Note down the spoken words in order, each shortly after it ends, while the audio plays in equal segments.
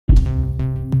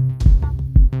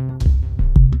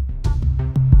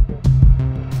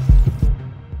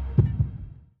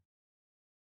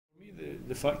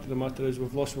the fact of the matter is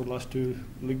we've lost our last 2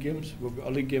 league games. We've got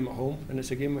a league game at home, and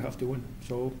it's a game we have to win.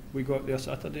 So we go out there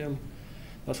Saturday, and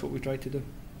that's what we try to do.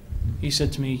 You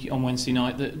said to me on Wednesday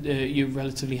night that you're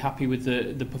relatively happy with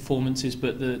the performances,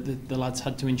 but the lads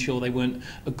had to ensure they weren't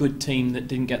a good team that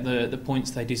didn't get the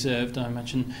points they deserved. I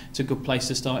imagine it's a good place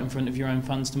to start in front of your own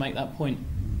fans to make that point.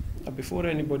 Before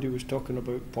anybody was talking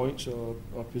about points or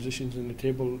positions in the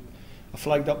table, I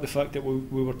flagged up the fact that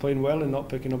we were playing well and not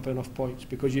picking up enough points,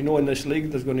 because you know in this league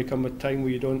there's going to come a time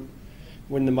where you don't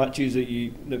win the matches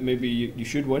that maybe you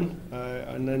should win,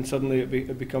 and then suddenly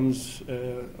it becomes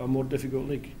a more difficult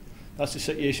league. That's the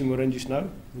situation we're in just now.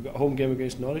 We've got a home game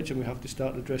against Norwich, and we have to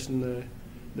start addressing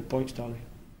the points tally.